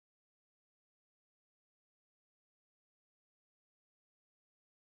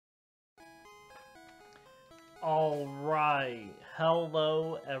Alright,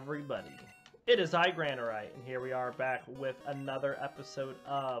 hello everybody. It is I, Granorite, and here we are back with another episode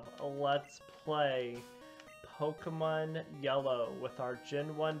of Let's Play Pokemon Yellow with our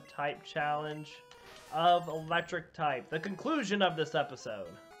Gen 1 type challenge of Electric type, the conclusion of this episode.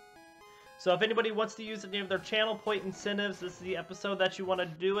 So if anybody wants to use any of their channel point incentives, this is the episode that you want to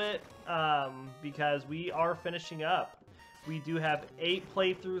do it, because we are finishing up. We do have 8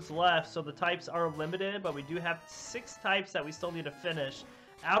 playthroughs left, so the types are limited, but we do have 6 types that we still need to finish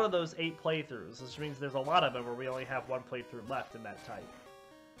out of those 8 playthroughs, which means there's a lot of them where we only have 1 playthrough left in that type.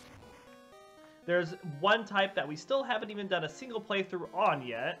 There's one type that we still haven't even done a single playthrough on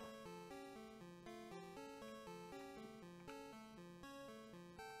yet.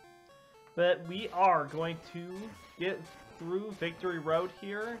 But we are going to get through Victory Road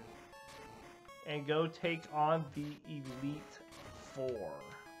here and go take on the Elite Four.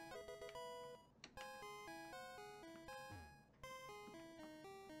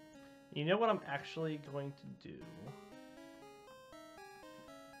 You know what I'm actually going to do?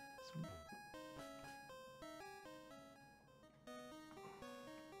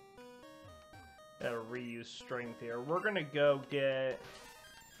 Gotta reuse strength here. We're gonna go get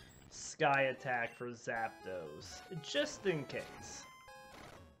Sky Attack for Zapdos, just in case.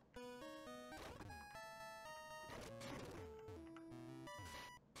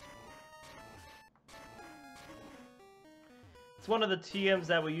 It's one of the TMs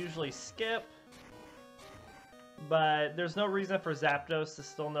that we usually skip, but there's no reason for Zapdos to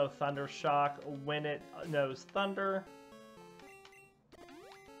still know Thunder Shock when it knows Thunder.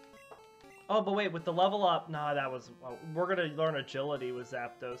 Oh, but wait, with the level up, nah, that was... Well, we're gonna learn Agility with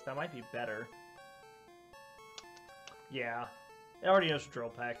Zapdos. That might be better. Yeah, it already knows Drill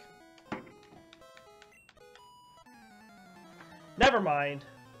Peck. Never mind.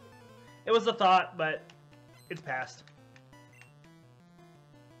 It was a thought, but it's past.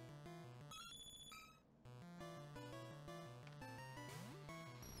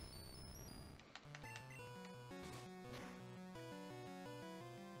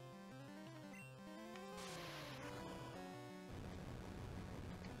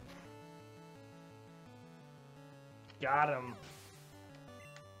 Got him.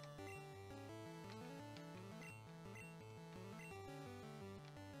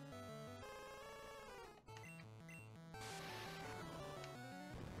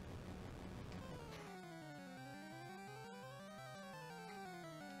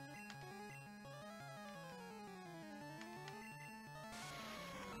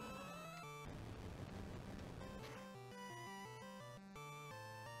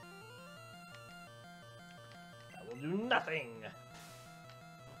 Will do nothing.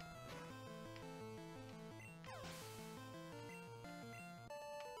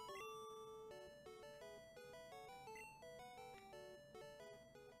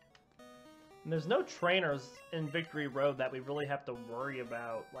 And there's no trainers in Victory Road that we really have to worry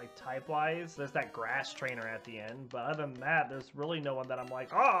about, like, type-wise. There's that grass trainer at the end, but other than that, there's really no one that I'm like,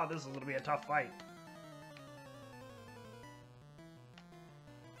 oh, this is going to be a tough fight.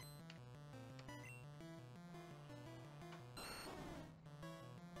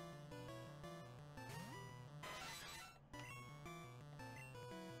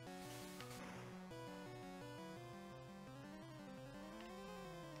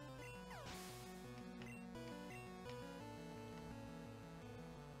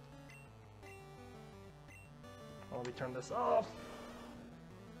 Let me turn this off.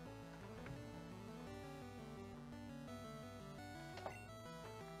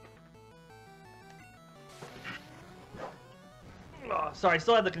 Oh, sorry, I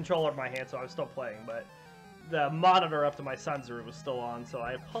still had the controller in my hand, so I was still playing, but the monitor up to my son's room was still on, so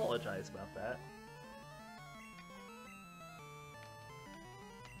I apologize about that.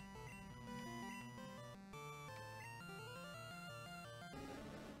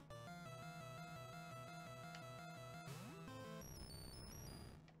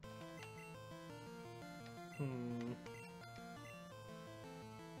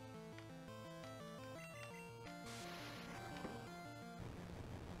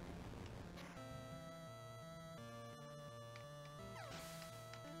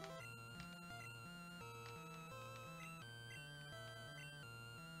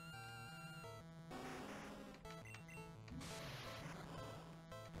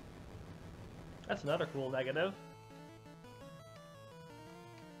 That's another cool negative.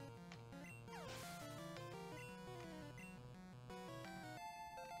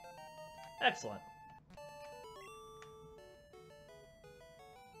 Excellent.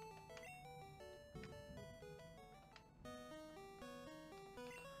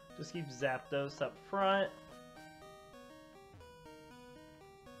 Just keep Zapdos up front.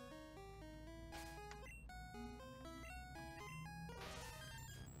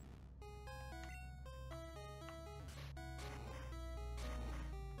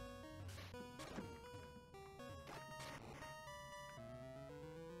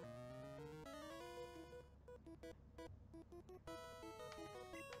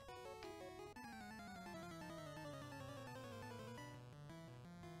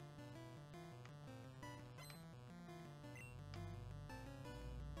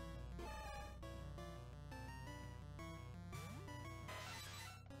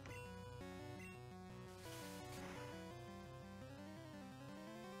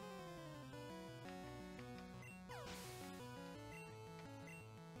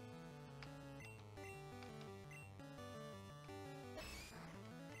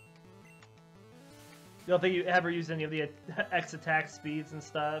 don't think you ever use any of the X attack speeds and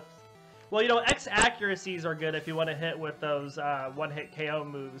stuff. Well, you know, X accuracies are good if you want to hit with those one-hit KO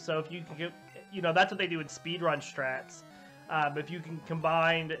moves. So if you can get, you know, that's what they do in speedrun strats. If you can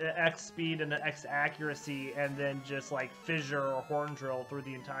combine X speed and X accuracy and then just like fissure or horn drill through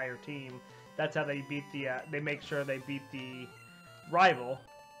the entire team, that's how they beat the, they make sure they beat the rival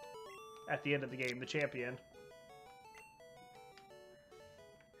at the end of the game, the champion.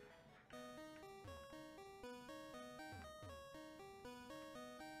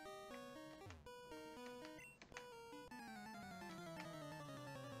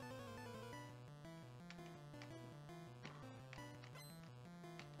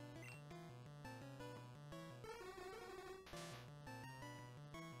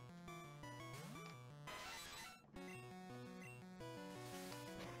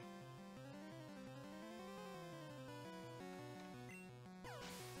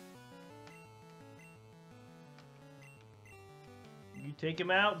 You take him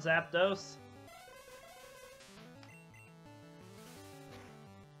out, Zapdos.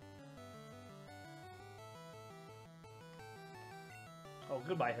 Oh,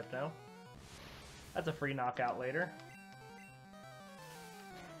 goodbye, Hypno. That's a free knockout later.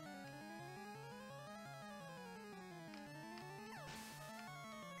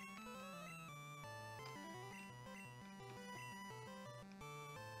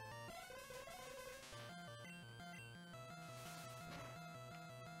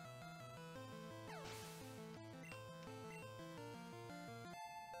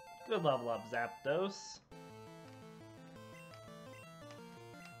 Good level up, Zapdos.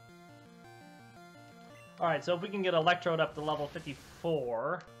 Alright, so if we can get Electrode up to level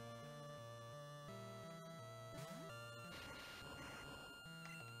 54...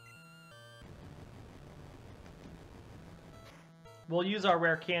 we'll use our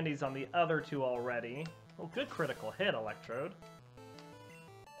rare candies on the other two already. Oh, good critical hit, Electrode.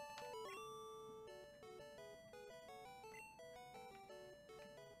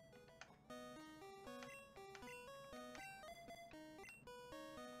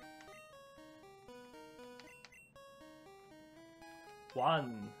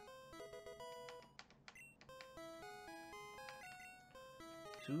 One.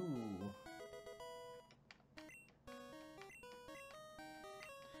 Two.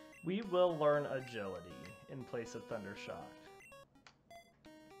 We will learn Agility in place of Thunder Shock.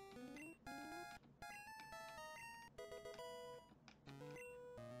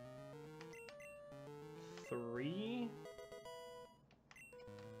 Three.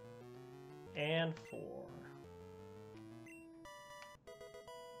 And 4.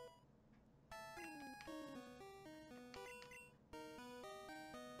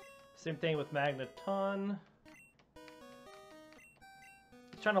 Same thing with Magneton.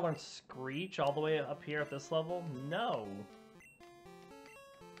 He's trying to learn Screech all the way up here at this level? No.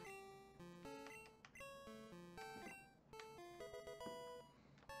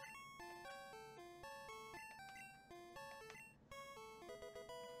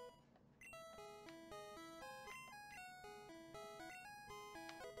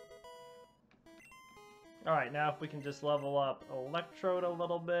 Alright, now if we can just level up Electrode a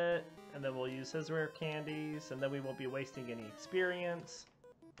little bit, and then we'll use his rare candies, and then we won't be wasting any experience.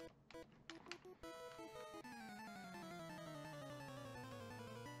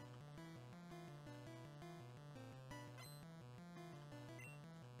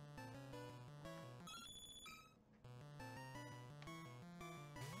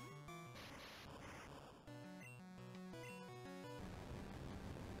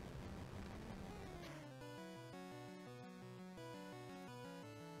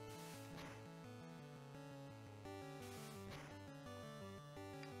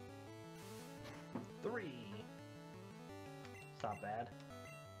 Three. It's not bad.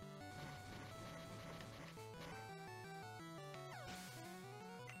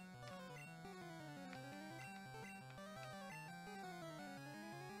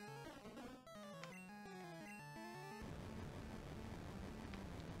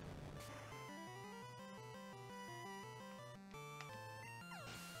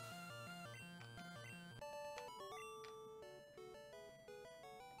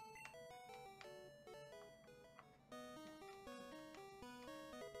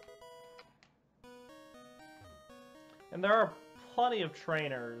 And there are plenty of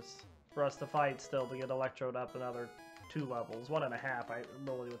trainers for us to fight still to get Electrode up another 2 levels. 1.5, I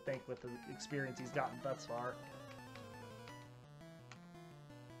really would think, with the experience he's gotten thus far.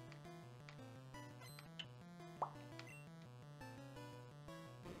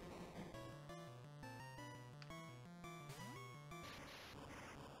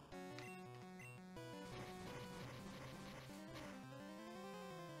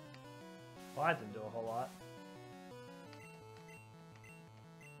 Well, I didn't do a whole lot.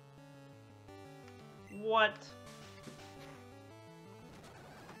 What?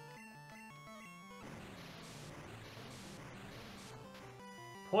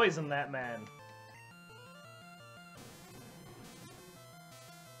 Poison that man.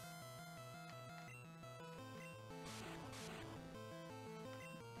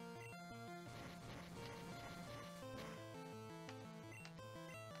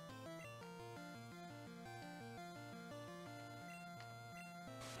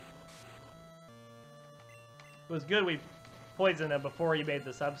 It was good we poisoned him before he made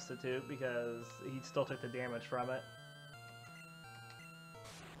the substitute because he still took the damage from it.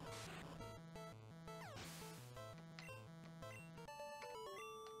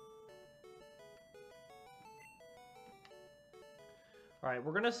 Alright,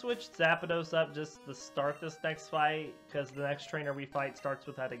 we're going to switch Zapdos up just to start this next fight, because the next trainer we fight starts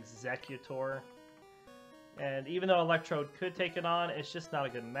with that Executor. And even though Electrode could take it on, it's just not a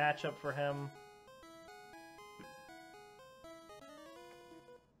good matchup for him.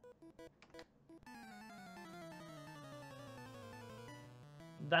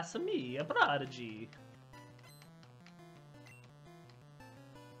 That's me, a prodigy.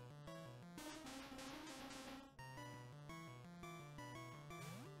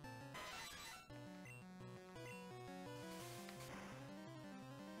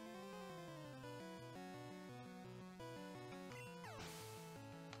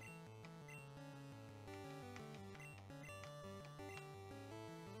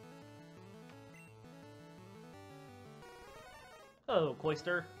 Oh,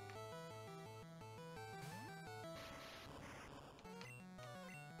 Cloyster.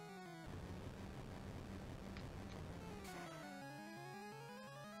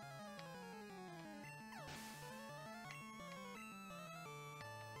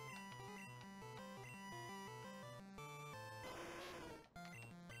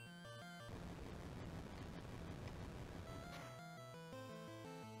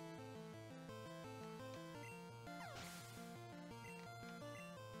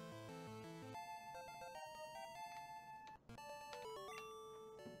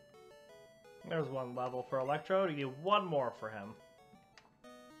 There's one level for Electrode. You get one more for him.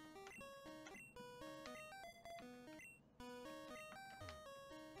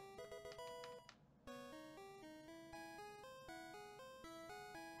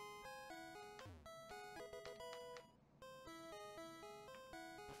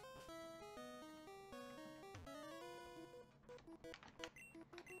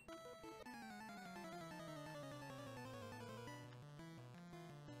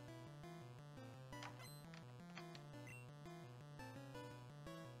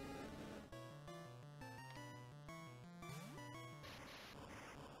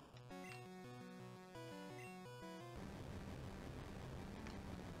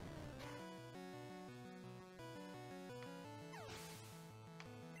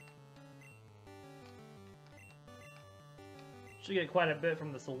 Should get quite a bit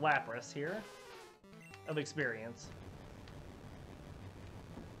from this Lapras here of experience.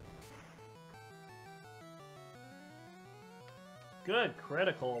 Good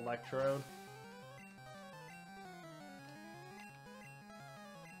critical Electrode.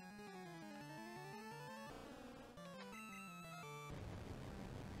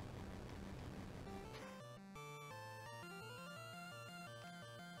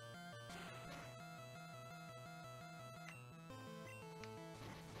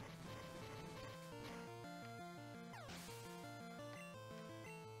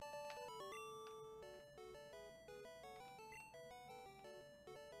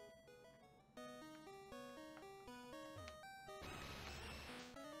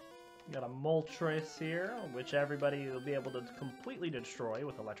 Got a Moltres here, which everybody will be able to completely destroy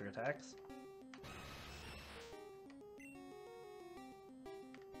with electric attacks.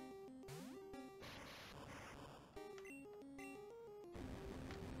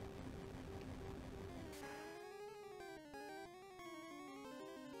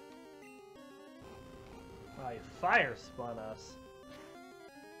 Oh, he fire spun us.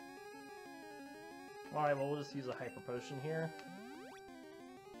 Alright, well, we'll just use a Hyper Potion here.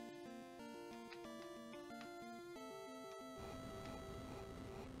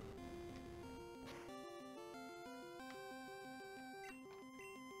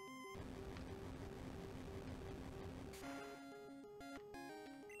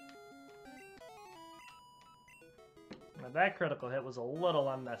 Now that critical hit was a little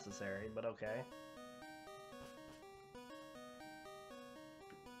unnecessary, but okay.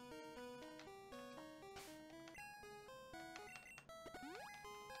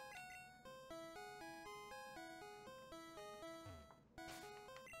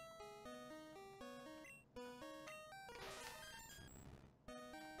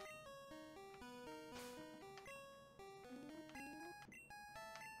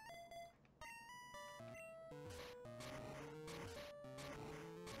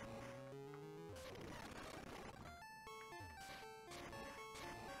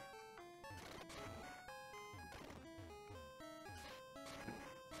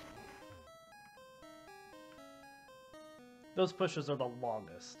 Those pushes are the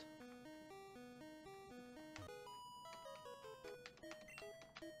longest.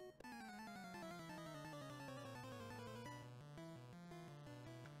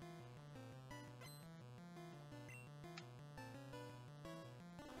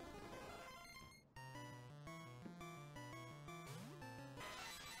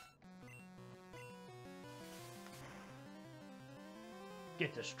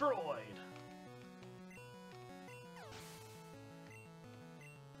 Get destroyed!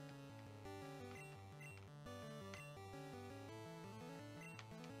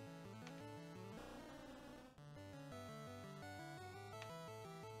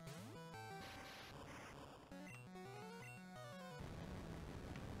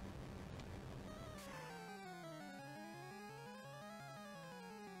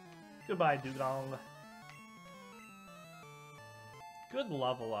 Goodbye, Dugong. Good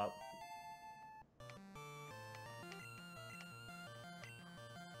level up.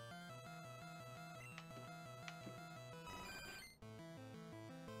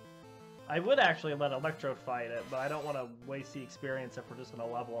 I would actually let Electro fight it, but I don't want to waste the experience if we're just going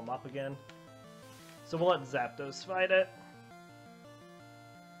to level him up again. So we'll let Zapdos fight it.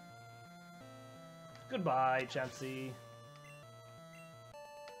 Goodbye, Chansey.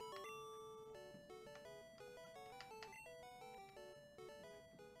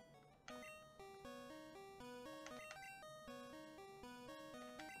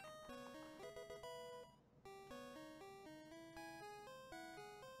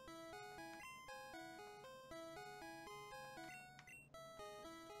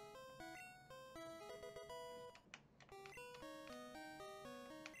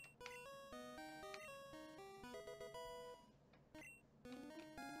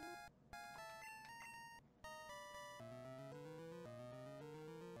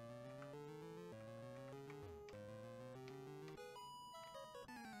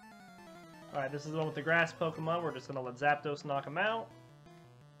 Alright, this is the one with the grass Pokemon. We're just going to let Zapdos knock him out.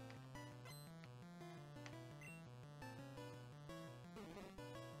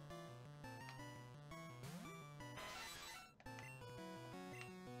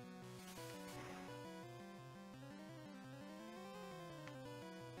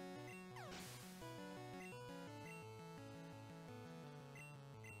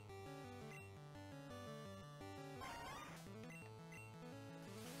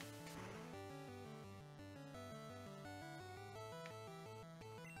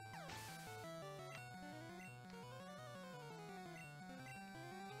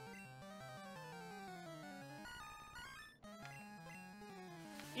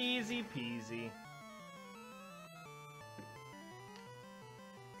 Easy peasy.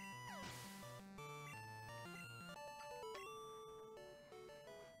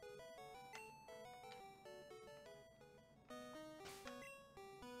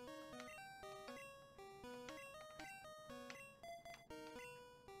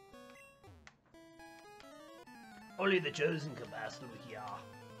 Only the chosen can pass through here.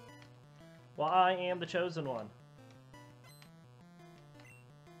 Well, I am the chosen one.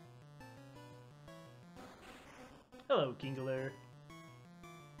 Hello, Kingler.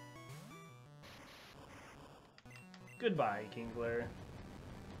 Goodbye, Kingler.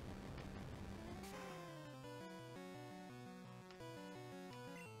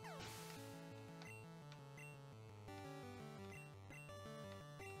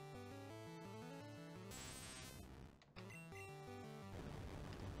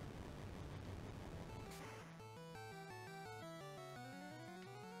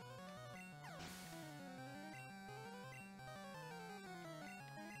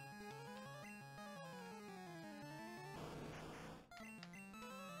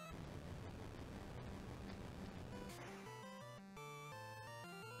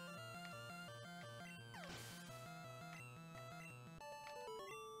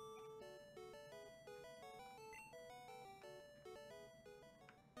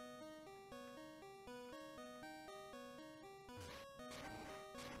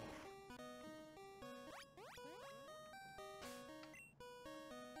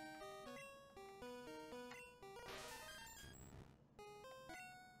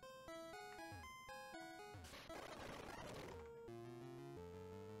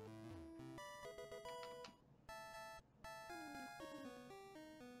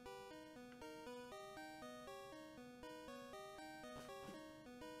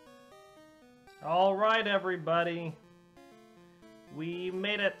 All right, everybody. We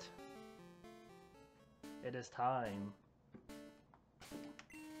made it. It is time.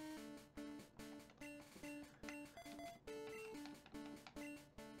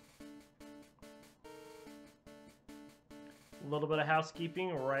 A little bit of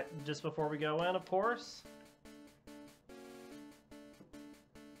housekeeping right just before we go in, of course.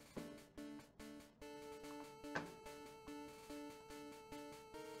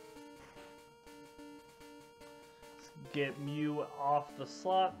 Let's get Mew off the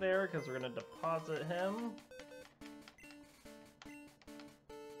slot there because we're going to deposit him.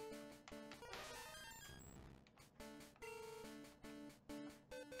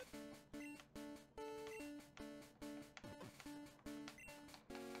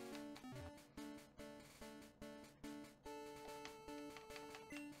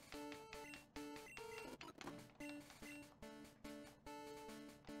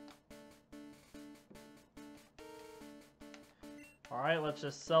 Alright, let's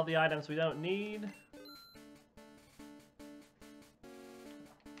just sell the items we don't need.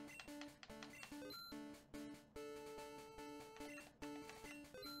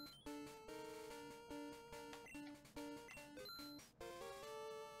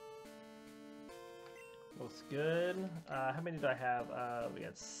 Looks good. How many do I have? We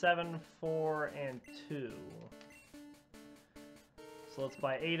had 7, 4, and 2. So let's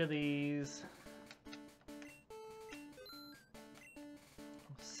buy 8 of these.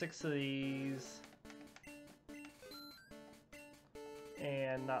 6 of these,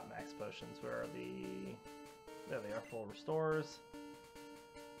 and not max potions. Where are the? There they are, full restores.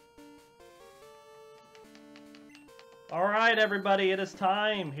 All right, everybody, it is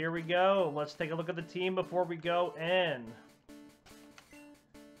time. Here we go. Let's take a look at the team before we go in.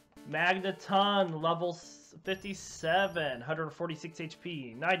 Magneton, level 57, 146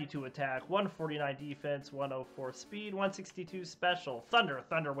 HP, 92 attack, 149 defense, 104 speed, 162 special. Thunder,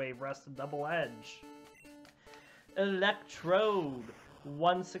 Thunder Wave, Rest, and Double Edge. Electrode,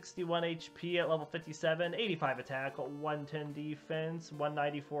 161 HP at level 57, 85 attack, 110 defense,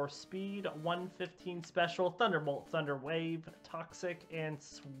 194 speed, 115 special. Thunderbolt, Thunder Wave, Toxic, and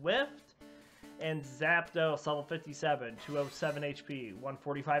Swift. And Zapdos, level 57, 207 HP,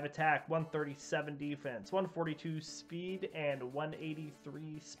 145 attack, 137 defense, 142 speed, and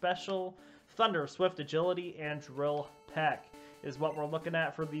 183 special. Thunder, Swift, Agility, and Drill Peck is what we're looking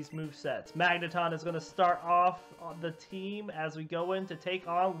at for these movesets. Magneton is going to start off on the team as we go in to take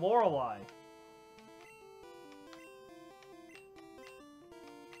on Lorelei.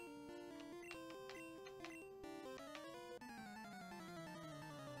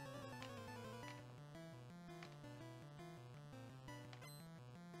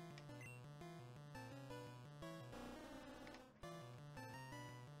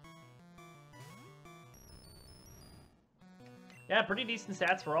 Yeah, pretty decent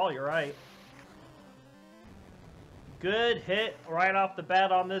stats for all, you're right. Good hit right off the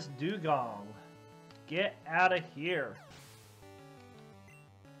bat on this Dugong. Get out of here.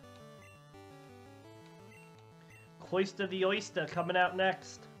 Cloyster the Oyster coming out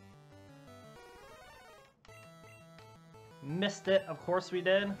next. Missed it, of course we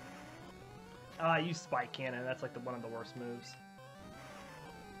did. I used Spike Cannon, that's like one of the worst moves.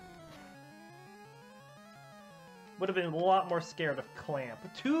 Would have been a lot more scared of Clamp.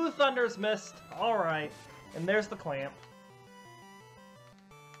 2 Thunders missed. Alright. And there's the Clamp.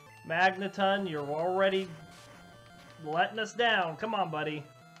 Magneton, you're already letting us down. Come on, buddy.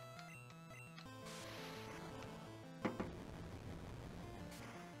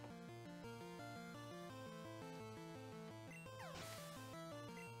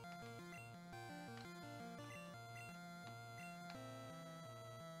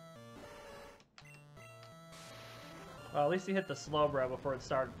 Well, at least he hit the Slowbro before it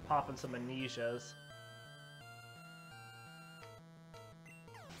started popping some amnesias.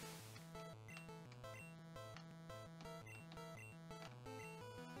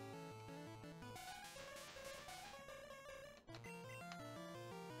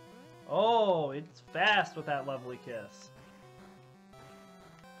 Oh, it's fast with that Lovely Kiss.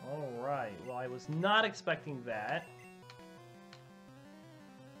 Alright, well I was not expecting that.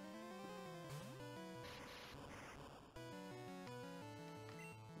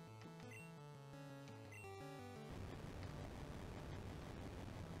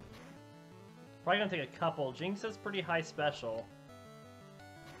 Probably gonna take a couple. Jinx is pretty high special.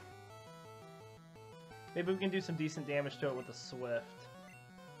 Maybe we can do some decent damage to it with a Swift.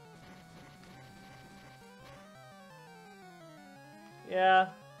 Yeah.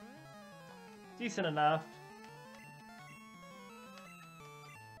 Decent enough.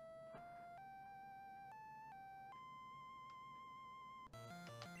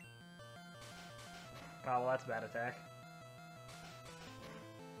 Oh, well, that's a bad attack.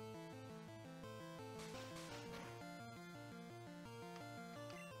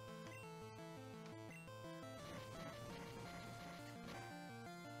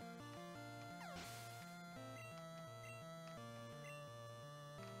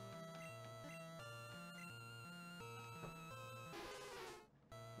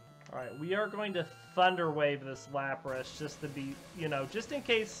 Alright, we are going to Thunder Wave this Lapras just to be, you know, just in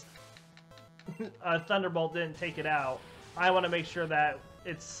case a Thunderbolt didn't take it out. I want to make sure that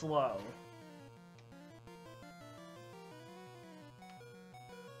it's slow.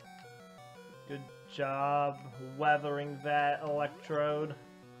 Good job weathering that Electrode.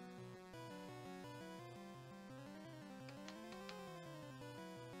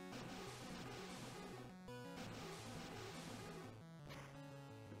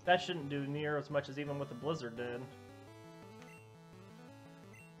 That shouldn't do near as much as even what the Blizzard did.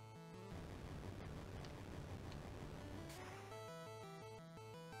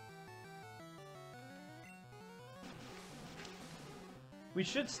 We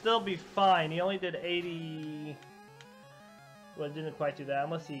should still be fine. He only did 80... Well, it didn't quite do that,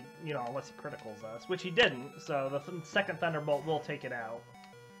 unless he, you know, unless he criticals us, which he didn't, so the second Thunderbolt will take it out.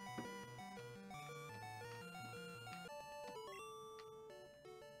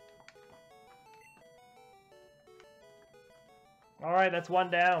 Alright, that's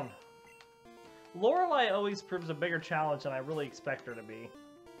one down. Lorelei always proves a bigger challenge than I really expect her to be.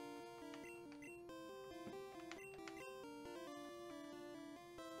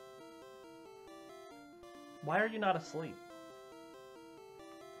 Why are you not asleep?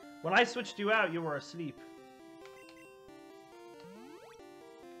 When I switched you out, you were asleep.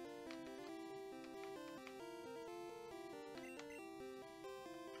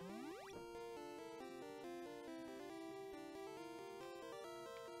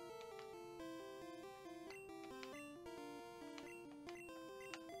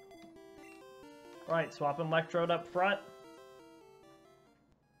 Alright, swap Electrode up front.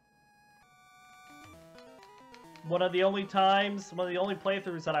 One of the only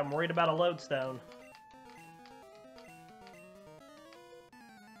playthroughs that I'm worried about a Lodestone.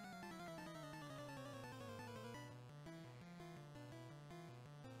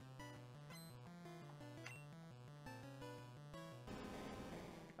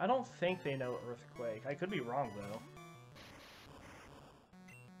 I don't think they know Earthquake. I could be wrong, though.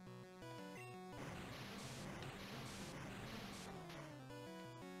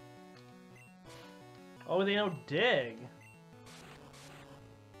 Oh, they know Dig.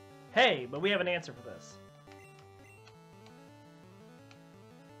 Hey, but we have an answer for this.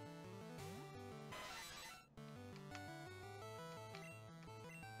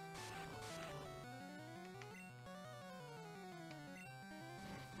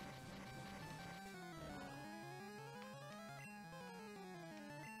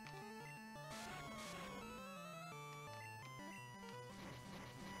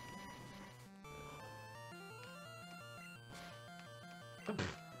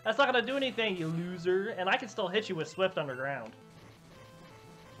 That's not gonna do anything, you loser. And I can still hit you with Swift Underground.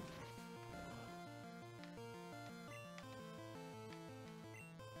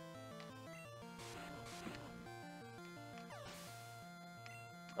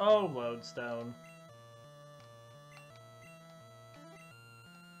 Oh, Lodestone.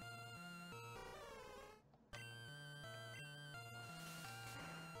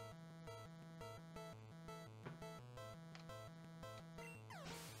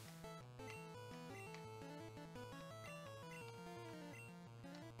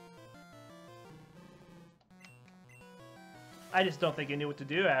 I just don't think he knew what to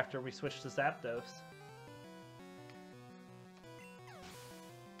do after we switched to Zapdos.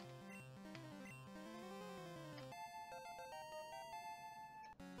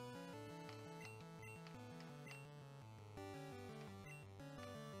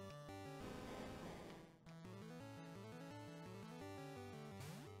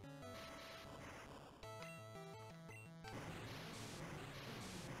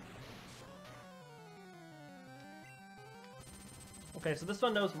 Okay, so this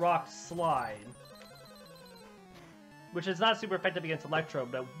one knows Rock Slide. Which is not super effective against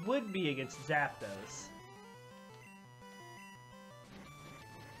Electrode, but would be against Zapdos.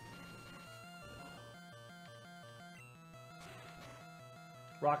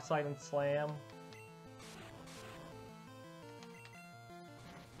 Rock Slide and Slam.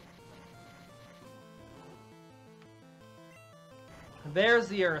 There's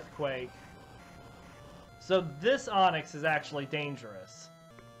the Earthquake. So this Onix is actually dangerous.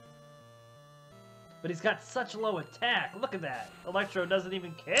 But he's got such low attack. Look at that. Electro doesn't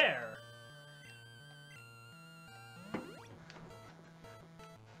even care.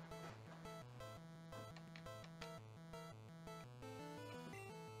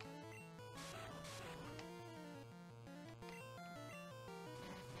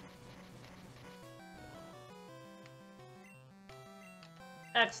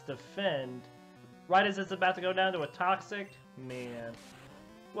 X defend. Right as it's about to go down to a Toxic? Man.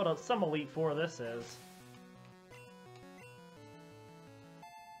 Some Elite Four this is.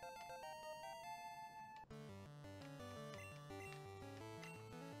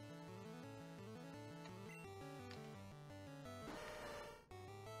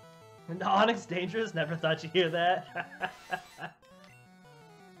 And Onyx dangerous? Never thought you'd hear that.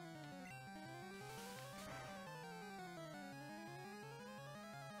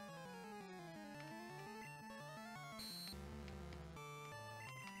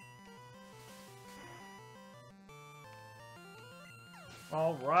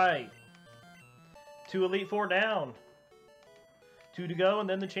 All right. 2 Elite Four down. 2 to go, and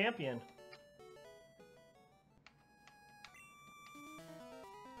then the champion.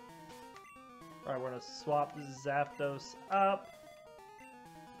 All right, we're gonna swap Zapdos up.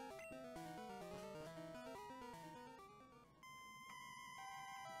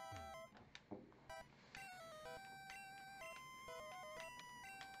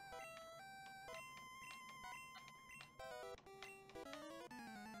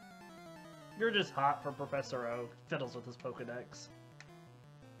 You're just hot for Professor Oak. Fiddles with his Pokedex.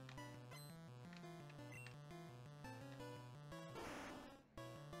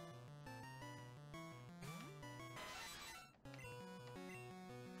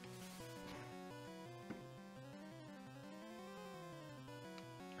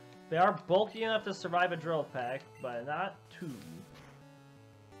 They are bulky enough to survive a drill pack, but not too.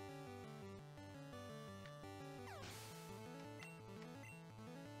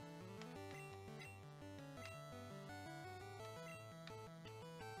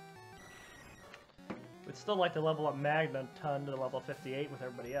 We'd still like to level up Magneton to level 58 with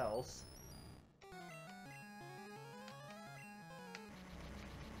everybody else.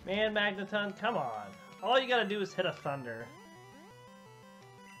 Man, Magneton, come on. All you gotta do is hit a Thunder.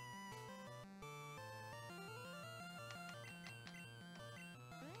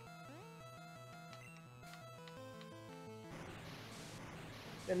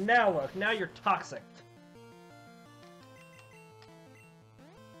 And now look, now you're toxic.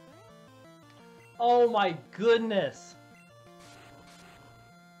 Oh my goodness!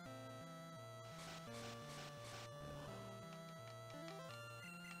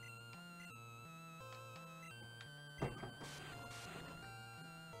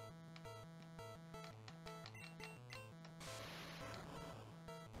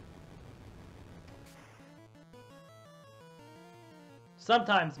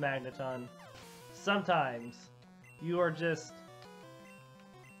 Sometimes, Magneton, sometimes you are just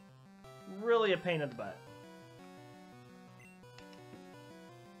really a pain in the butt.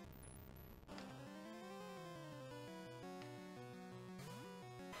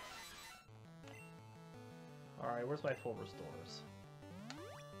 Alright, where's my full restores?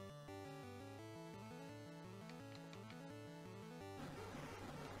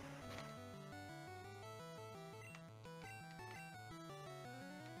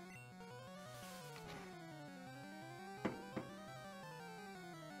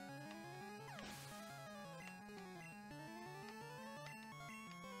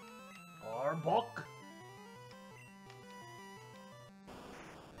 Bulk.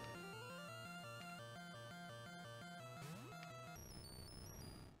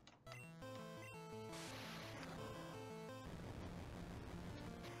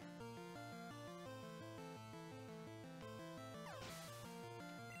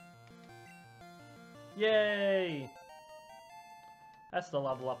 Yay! That's the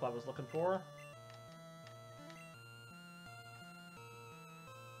level up I was looking for.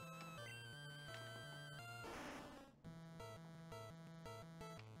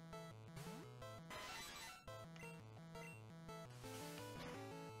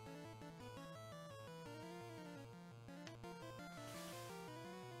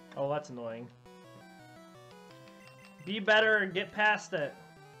 Oh, that's annoying. Be better and get past it.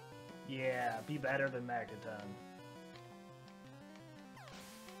 Yeah, be better than Magneton.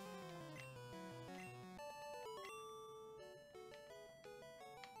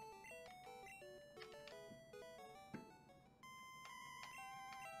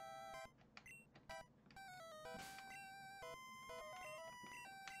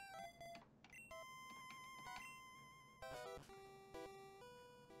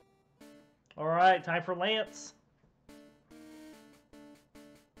 Alright, time for Lance.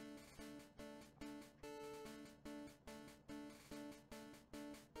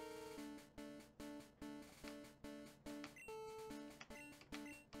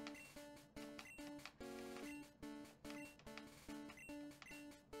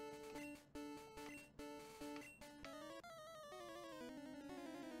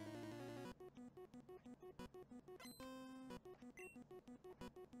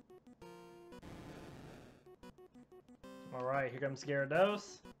 Alright, here comes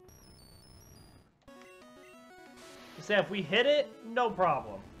Gyarados. You say if we hit it, no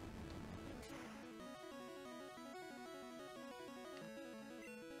problem.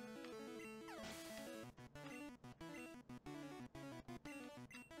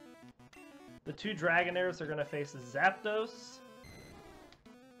 The two Dragonairs are going to face Zapdos.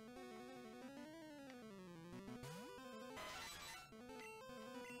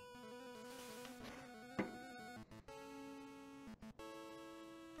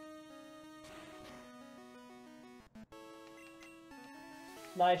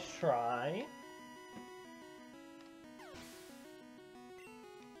 Nice try.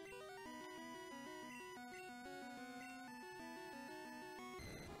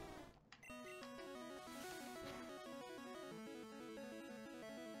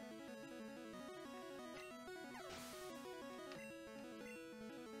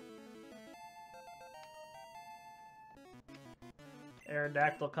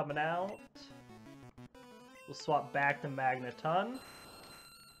 Aerodactyl coming out. We'll swap back to Magneton.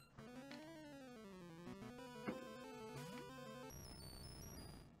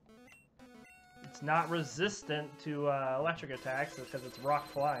 It's not resistant to electric attacks because it's rock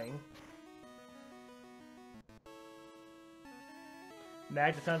flying.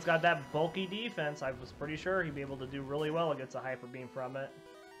 Magneton's got that bulky defense. I was pretty sure he'd be able to do really well against a Hyper Beam from it.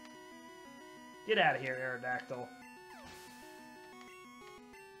 Get out of here, Aerodactyl.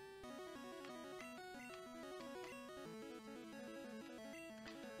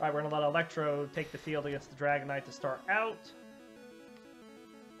 Alright, we're going to let Electro take the field against the Dragonite to start out.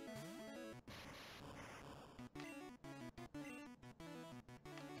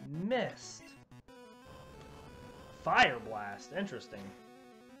 Missed. Fire Blast. Interesting.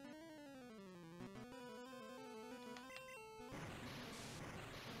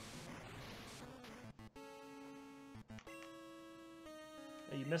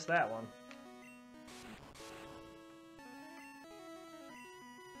 Oh, you missed that one.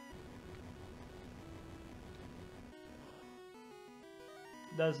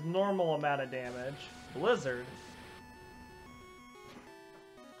 Does normal amount of damage. Blizzard.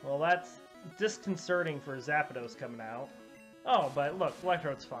 Well, that's disconcerting for Zapdos coming out. Oh, but look,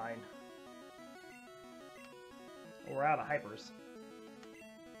 Electrode's fine. We're out of hypers.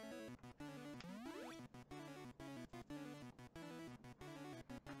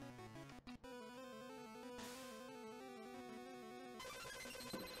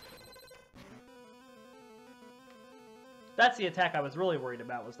 That's the attack I was really worried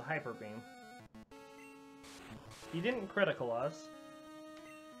about, was the Hyper Beam. He didn't critical us.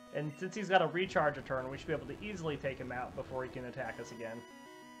 And since he's got a recharge a turn, we should be able to easily take him out before he can attack us again.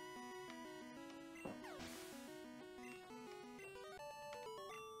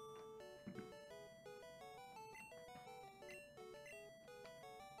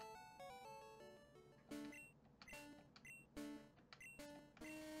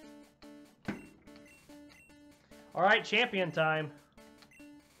 Alright, champion time.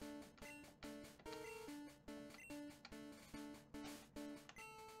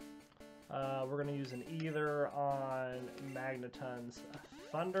 We're going to use an Ether on Magneton's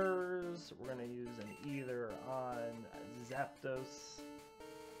Thunders. We're going to use an Ether on Zapdos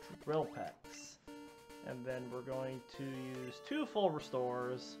Drillpex. And then we're going to use 2 full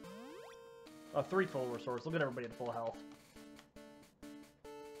restores. Oh, 3 full restores. We'll get everybody to full health.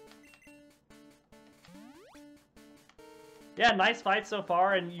 Yeah, nice fight so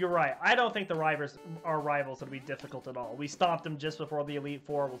far, and you're right. I don't think our rivals will be difficult at all. We stomped them just before the Elite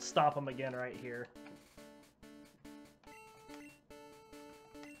Four. We'll stop them again right here.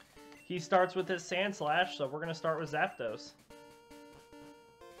 He starts with his Sand Slash, so we're going to start with Zapdos.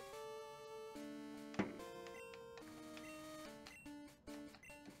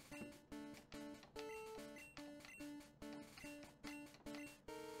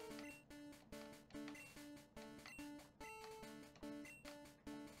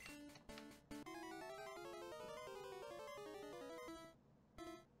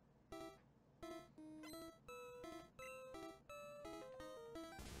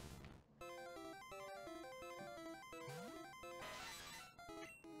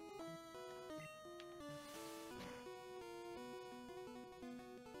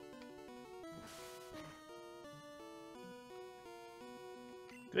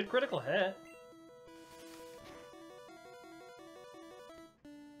 Good critical hit.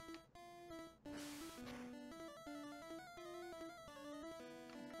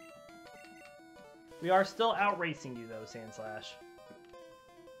 We are still outracing you though, Sand Slash.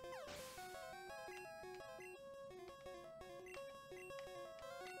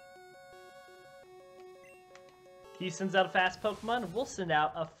 He sends out a fast Pokemon, we'll send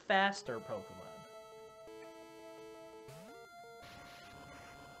out a faster Pokemon.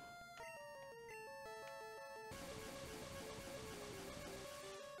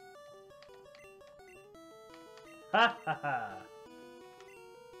 Ha ha ha!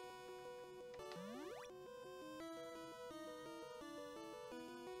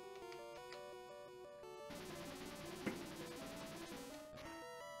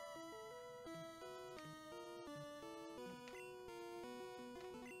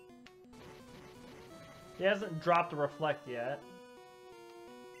 He hasn't dropped a Reflect yet.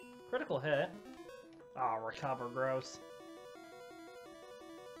 Critical hit. Oh, recover, gross.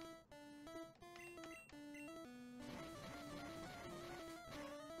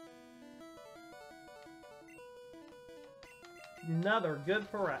 Another good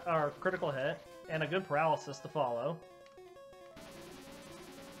critical hit, and a good paralysis to follow.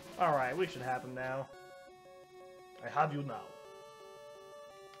 Alright, we should have him now. I have you now.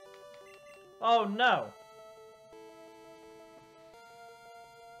 Oh no!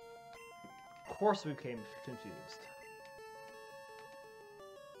 Of course we became confused.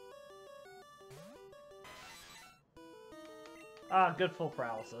 Ah, good full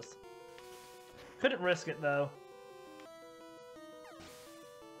paralysis. Couldn't risk it though.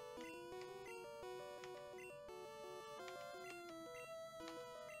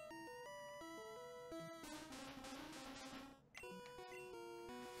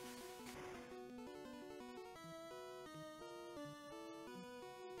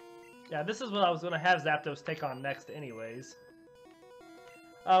 Yeah, this is what I was going to have Zapdos take on next anyways.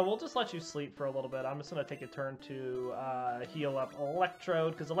 We'll just let you sleep for a little bit. I'm just going to take a turn to heal up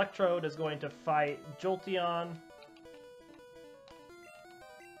Electrode, because Electrode is going to fight Jolteon.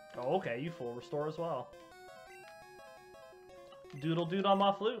 Oh, okay, you full restore as well. Doodle dood on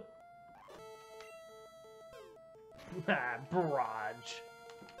my flute. Barrage.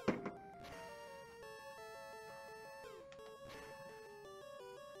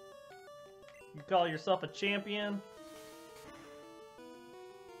 You call yourself a champion?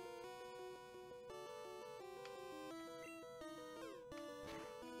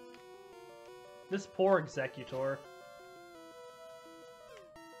 This poor Executor.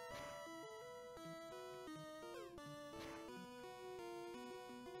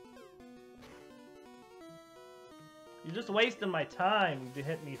 You're just wasting my time to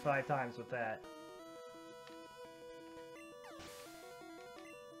hit me 5 times with that.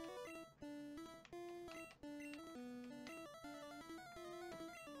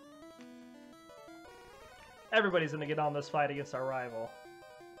 Everybody's gonna get on this fight against our rival.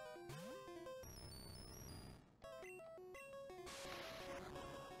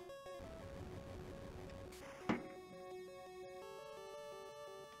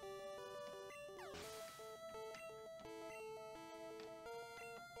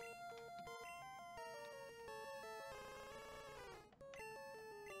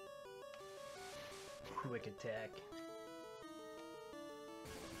 Quick attack.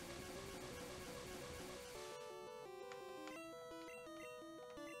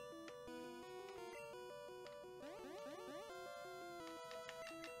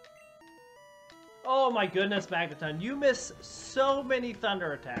 Oh my goodness, Magneton, you miss so many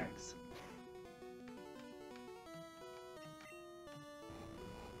thunder attacks.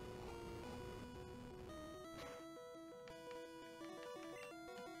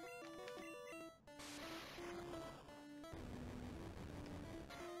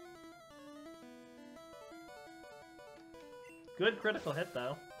 Good critical hit,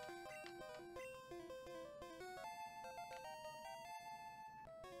 though.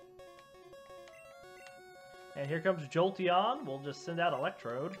 And here comes Jolteon. We'll just send out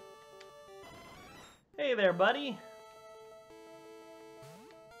Electrode. Hey there, buddy.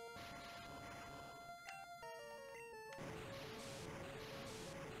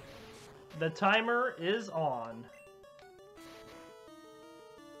 The timer is on.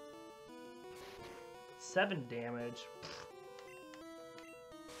 7 damage.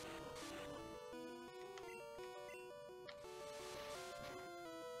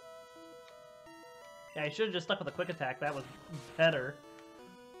 Yeah, I should have just stuck with a quick attack. That was better.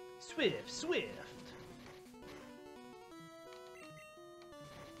 Swift, swift.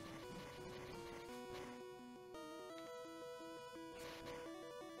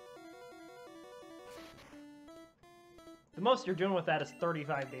 The most you're doing with that is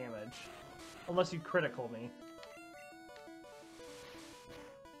 35 damage. Unless you critical me.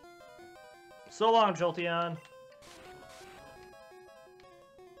 So long, Jolteon.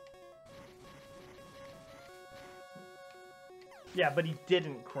 Yeah, but he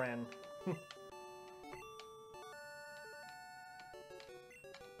didn't, Kren.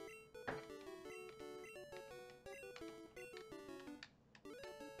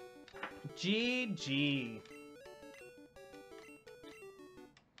 GG.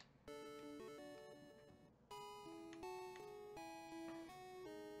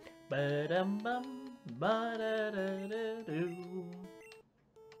 Ba-dum-bum, ba-da-da-da-doo.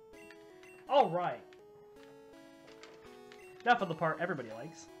 All right. Now for the part everybody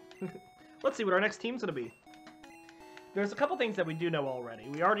likes. Let's see what our next team's going to be. There's a couple things that we do know already.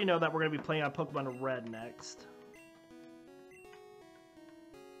 We already know that we're going to be playing on Pokemon Red next.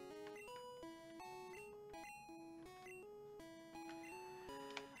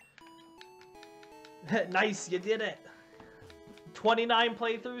 Nice, you did it. 29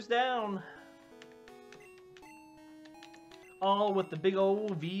 playthroughs down. All with the big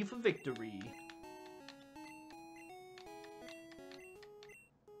old V for victory.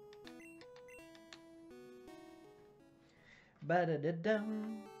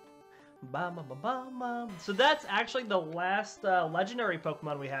 Ba-da-da-dum. Ba-ba-ba-ba-ba. So that's actually the last legendary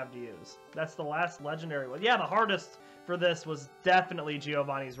Pokemon we have to use. That's the last legendary one. Yeah, the hardest for this was definitely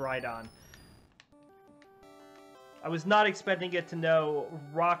Giovanni's Rhydon. I was not expecting it to know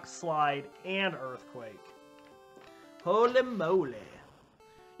Rock Slide and Earthquake. Holy moly.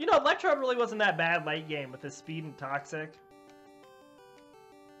 You know, Electro really wasn't that bad late game with his speed and Toxic.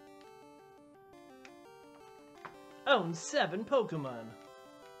 Own 7 Pokemon.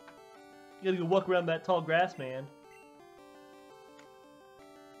 You gotta go walk around that tall grass, man.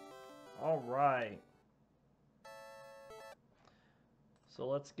 Alright. So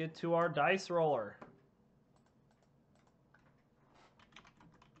let's get to our dice roller.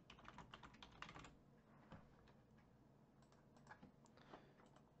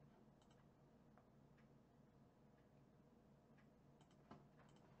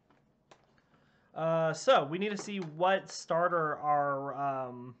 So we need to see what starter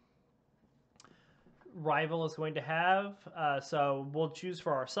our rival is going to have. So we'll choose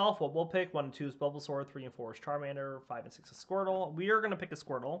for ourselves what we'll pick. 1 and 2 is Bulbasaur, 3 and 4 is Charmander, 5 and 6 is Squirtle. We are going to pick a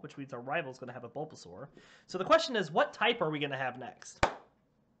Squirtle, which means our rival is going to have a Bulbasaur. So the question is, what type are we going to have next?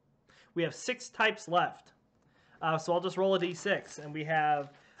 We have 6 types left. So I'll just roll a d6, and we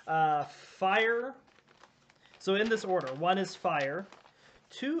have Fire. So in this order, 1 is Fire,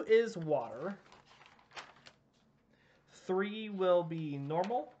 2 is Water, 3 will be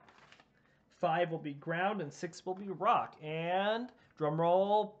Normal, 5 will be Ground, and 6 will be Rock. And,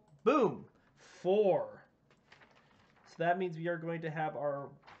 drumroll, boom, 4. So that means we are going to have our...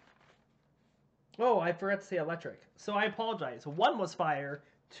 Oh, I forgot to say Electric. So I apologize. 1 was Fire,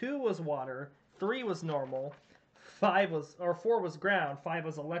 2 was Water, 3 was Normal, 4 was Ground, 5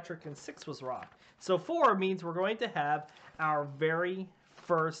 was Electric, and 6 was Rock. So 4 means we're going to have our very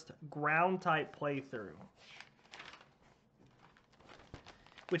first Ground-type playthrough.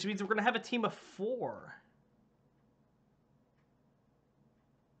 Which means we're going to have a team of 4.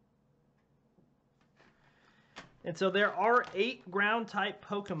 And so there are 8 Ground-type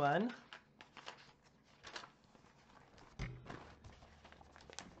Pokemon.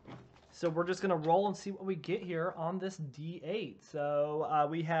 So we're just going to roll and see what we get here on this D8. So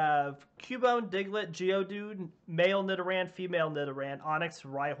we have Cubone, Diglett, Geodude, male Nidoran, female Nidoran, Onix,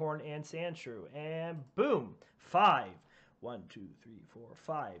 Rhyhorn, and Sandshrew. And boom, 5. 1, 2, 3, 4,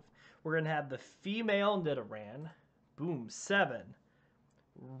 5. We're going to have the female Nidoran. Boom, 7.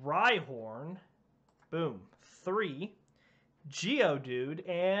 Rhyhorn. Boom, 3. Geodude.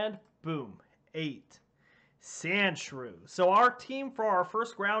 And boom, 8. Sandshrew. So our team for our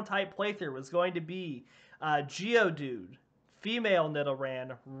first Ground-type playthrough is going to be Geodude, female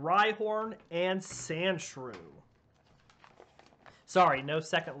Nidoran, Rhyhorn, and Sandshrew. Sorry, no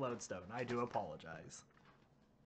second Lodestone. I do apologize.